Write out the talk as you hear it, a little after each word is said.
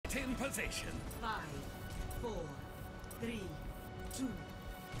in position. 5, 4, 3, 2,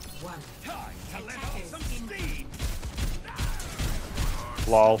 1. Time to let off some steam.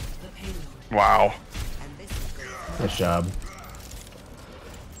 Lol. The payload. Wow. And this is good. Nice job.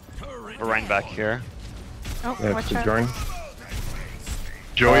 We're right back here. Oh, Yeah, watch keep out. drawing.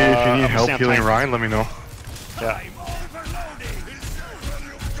 Joey, if you need I'm help staying healing tank. Ryan, let me know. Yeah. I'm overloading.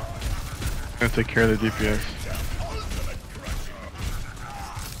 I'm gonna take care of the DPS.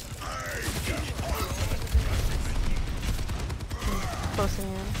 Closing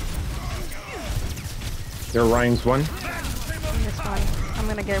in. There, Ryan's one. This one. I'm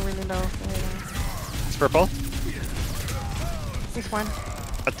gonna get really low. It's purple. This one.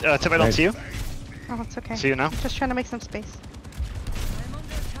 Tip, I don't see you. Oh, it's okay. See you now. I'm just trying to make some space.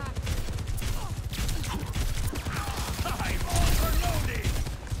 I'm overloading.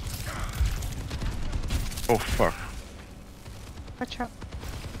 Oh fuck. Watch out.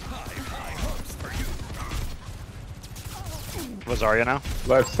 Was Zarya now?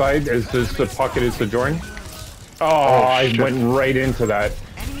 Left side is just the pocket is Sojourn. Oh, I shit. went right into that.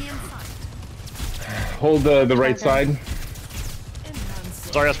 Hold the right side.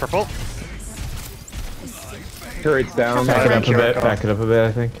 Zarya's purple. Turret's down. Back it up a bit. Back it up a bit,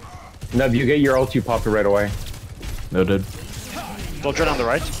 I think. Nub, you get your ult, you pop it right away. Noted. Doldrin on the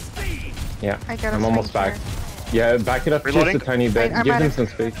right. Yeah, I got I'm almost back. Yeah, back it up Reloading. just a tiny bit. I'm Give out him of- some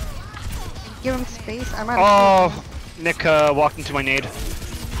space. Give him space. I'm out of Oh, Nick walked into my nade.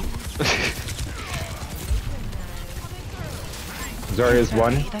 Zarya's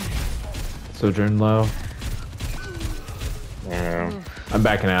one. Sojourn low. Yeah. I'm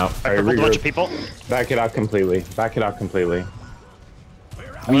backing out. I Alright, purpled a bunch of regroup. people. Back it out completely. Back it out completely.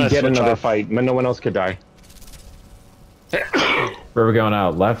 I'm We gonna get switch another off. fight, but no one else could die. Where are we going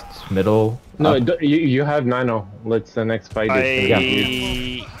out? Left? Middle? No, Up? you have Nano. Let's the next fight. Is gonna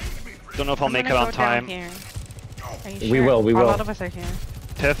be- I don't know if I'll make it on time. We will, we A will. lot of us are here.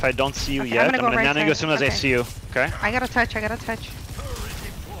 Tiff, I don't see you Okay, yet. I'm I'm gonna gonna go right nano you as side. soon as I Okay. see you. Okay? I gotta touch. I gotta touch.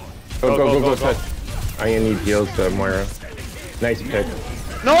 Go, go. touch. I need heals, Moira. Nice pick.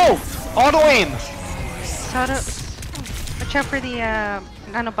 No! Auto aim! Soda. Watch out for the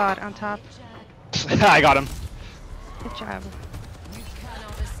nanobot on top. I got him. Good job.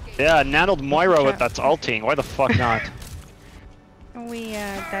 Yeah, nanoed Moira with that ulting. Why the fuck not? Can we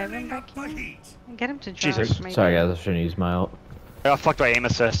dive in back here? Get him to drop. Jesus. maybe. Sorry guys, I shouldn't use my ult. I got fucked by aim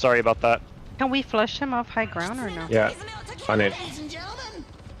assist. Sorry about that. Can we flush him off high ground or no? Yeah, on it. Ladies and gentlemen,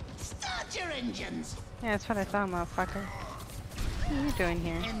 start your engines. Yeah, that's what I thought, motherfucker. What are you doing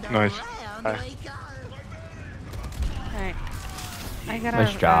here? Nice. Alright. Alright. I gotta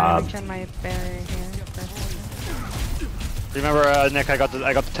Nice job. regen my barrier here. First. Remember, Nick, I got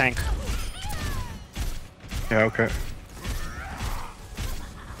the tank. Yeah, okay.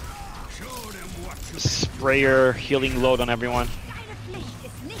 Sprayer healing load on everyone.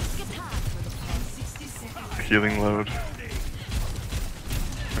 Healing load.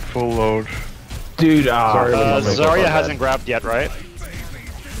 Full load. Dude, Sorry, Zarya hasn't grabbed yet, right?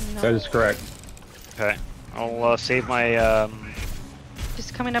 That is correct. Okay. I'll save my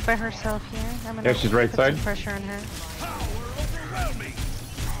Just coming up by herself here. I'm gonna Yeah, she's right put some side. pressure on her.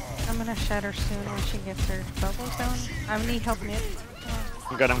 I'm gonna shatter soon when she gets her bubbles down. I need help mid.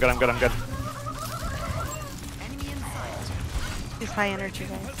 I'm good, I'm good, I'm good, I'm good. She's high energy,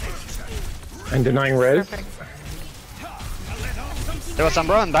 guys. And denying res. Perfect. There was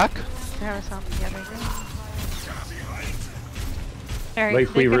Umbra, I'm back. They have us all together. Alright,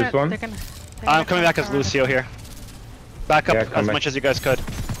 Late they're Weaver's gonna- one. they're gonna- they're I'm gonna coming back come as around. Lucio here. Back up Yeah, as coming. much as you guys could.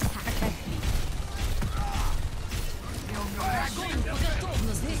 Okay.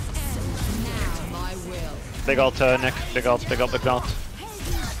 Big ult, Nick. Big ult, big ult, big ult.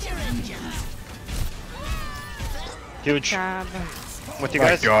 Huge. Job. With you My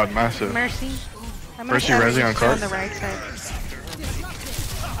guys. god, massive. Mercy. I'm gonna Mercy shatter resing on Lucio cart. on the right side.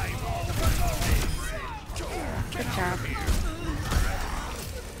 Good job.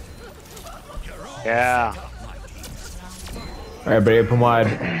 Yeah. Alright, buddy, open wide.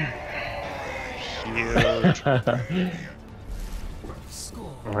 Huge.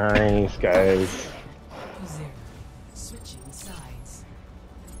 Nice, guys. Switching sides.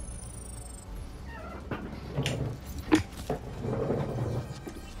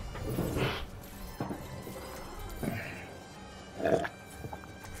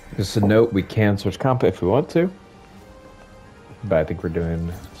 Just a note, we can switch comp if we want to. But I think we're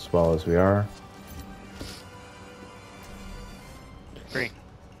doing as well as we are. Three.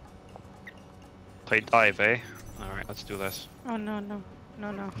 Play dive, eh? Alright, let's do this. Oh no, no.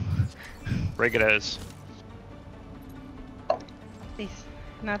 No, no. Break it is. Please.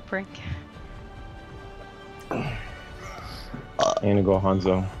 Not Brink. I'm gonna go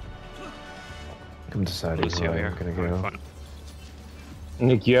Hanzo. I'm deciding Lucio where here. I'm gonna go. Fun.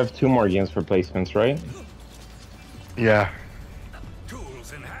 Nick, you have 2 more games for placements, right? Yeah.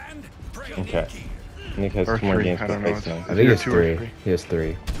 Tools in hand. Bring Okay. the gear. Nick has Or 2 more 3, games I for don't know. placements. I think it's Two or 3. three. He has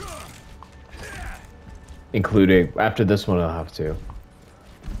 3. Including, after this one, I'll have 2.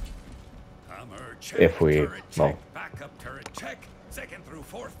 Hammer check. If we- Turret well. check. Backup turret check. Second through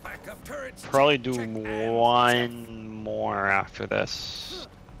fourth backup turrets. Probably check, do check, and one more after this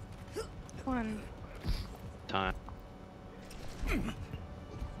 1. time.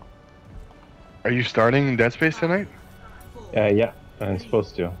 Are you starting Dead Space tonight? Yeah, I'm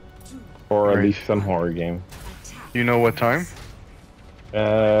supposed to. Or at Right. least some horror game. Do you know what time?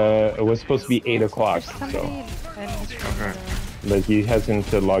 It was supposed to be 8 o'clock, Somebody so. in his room, Okay. But he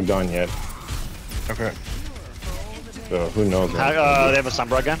hasn't logged on yet, Okay. so who knows. when it's gonna They be. have a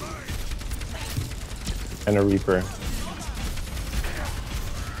Sombra again? And a Reaper.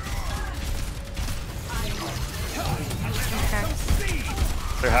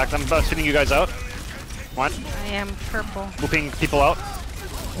 They're hacked. I'm about spinning you guys out. One. I am purple. Looping people out.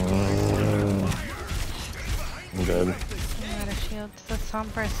 I'm good. I'm out of shields. The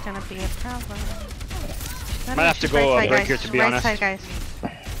Sombra is gonna be a problem. Might have to go right side, break guys. here, to be right honest. side, guys.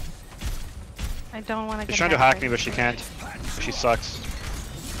 I don't want to get She's trying to hack me, right. but she can't. She sucks.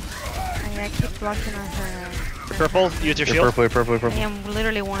 I keep blocking on her. Purple, use your You're shield. purple, purple, I purple. am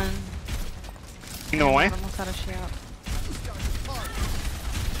literally 1. You know away. I'm almost out of shield.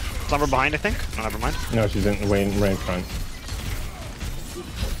 Sombra behind, I think. No, never mind. No, she's right in front.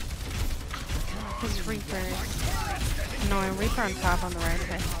 His Reaper. No, a Reaper on top on the right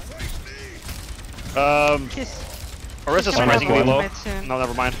side. Just. Orisa's She's coming up surprisingly on low. mid soon. No,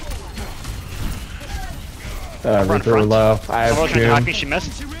 never mind. Reaper front. low. I have Someone trying to hack me, 2. she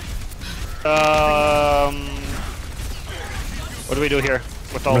missed. What do we do here?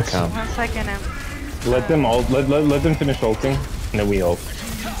 With I'm gonna ults? come. 1 second. Let them ult. Let them finish ulting, and then we ult.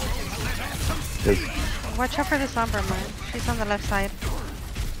 'Cause- Watch out for the Sombra, man. She's on the left side.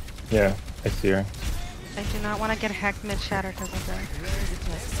 yeah, I see her. I do not want to get hacked mid-shatter because of that.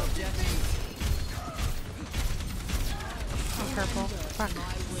 I'm purple. Fuck.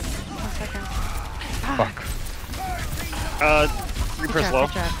 1 second. Fuck. Good Reaper's job, low.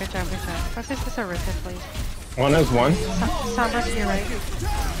 good job, good job, good job. What's this Orisa, please? One has 1. Sombra to your right.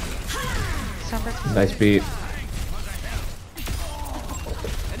 Sombra to your Nice beat.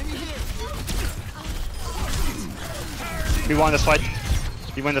 We won this fight.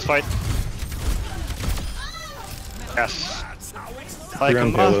 We win this fight. Yes. Like a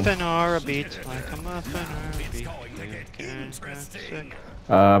Round payload. muffin or a beat. Like a muffin or a beat. You can't get sick.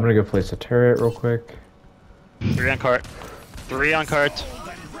 I'm gonna go place a turret real quick. 3 on cart. 3 on cart.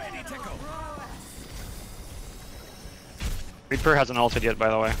 Reaper hasn't ulted yet, by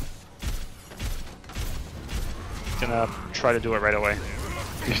the way. Gonna try to do it right away.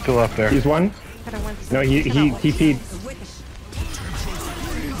 He's still up there. He's 1. Gotta win. No, he TP'd.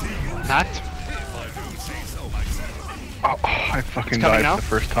 Hacked. Oh, I fucking It's coming died now? the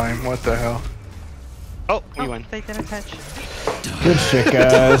first time. What the hell? Oh, we Oh, win. they didn't touch. Good shit,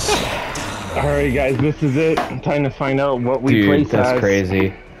 guys. Alright, guys, this is it. Time to find out what we Dude, place that's as.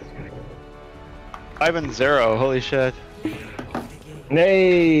 crazy. 5 and 0. Holy shit.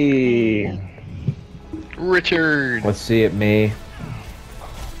 Nay! Richard! Let's see it, me.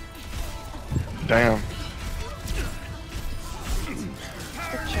 Damn.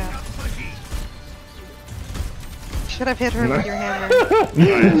 Good job. Should have hit her with your hammer.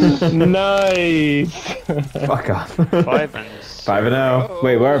 Nice! Fuck off. 5 and 5 and 0.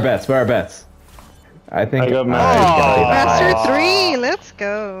 Wait, where are bets? Where are bets? I think I got gotta Master. be the Master highest. 3, let's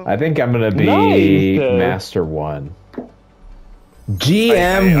go. I think I'm gonna be Nice. Master 1.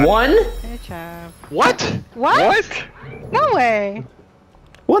 GM 1? Good job. What? What? No way.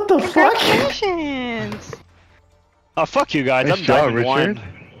 What the fuck? Congratulations. Oh, fuck you guys. Nice I'm job, diamond 1. Richard.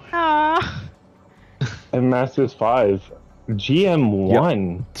 Aw. And Masters 5. GM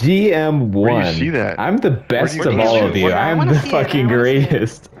 1. GM 1. Where do you see that? I'm the best you of see all it? of you. I I'm wanna the see it, I fucking wanna see it.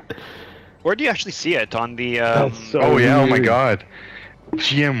 greatest. Where do you actually see it? On the, That's so Oh yeah, oh my weird. god.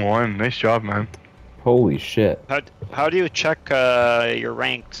 GM1, nice job, man. Holy shit. how do you check your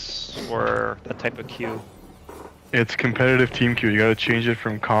ranks for that type of queue? It's competitive team queue. You gotta change it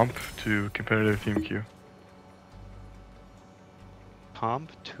from comp to competitive team queue.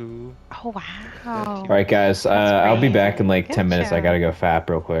 Comp to... Oh, wow. Alright, guys. I'll be back in like Good 10 minutes. I job. gotta go fap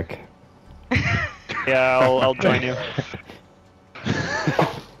real quick. Yeah, I'll join you.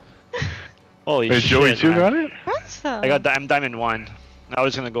 Holy Hey, shit, Joey too man. got it? Awesome. I'm diamond 1. I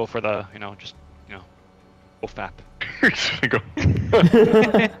was gonna go for the, just, go fap. Just gonna go.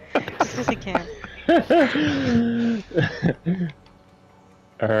 Just as he can.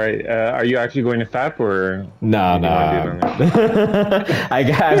 Alright, are you actually going to FAP or? No, do you wanna do it on I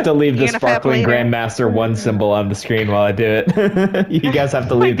have to leave the You gonna fap sparkling later? Grandmaster 1 symbol on the screen while I do it. You guys have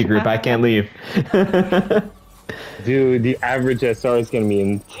to leave the group. I can't leave. Dude, the average SR is gonna be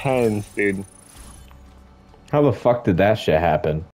intense, dude. How the fuck did that shit happen?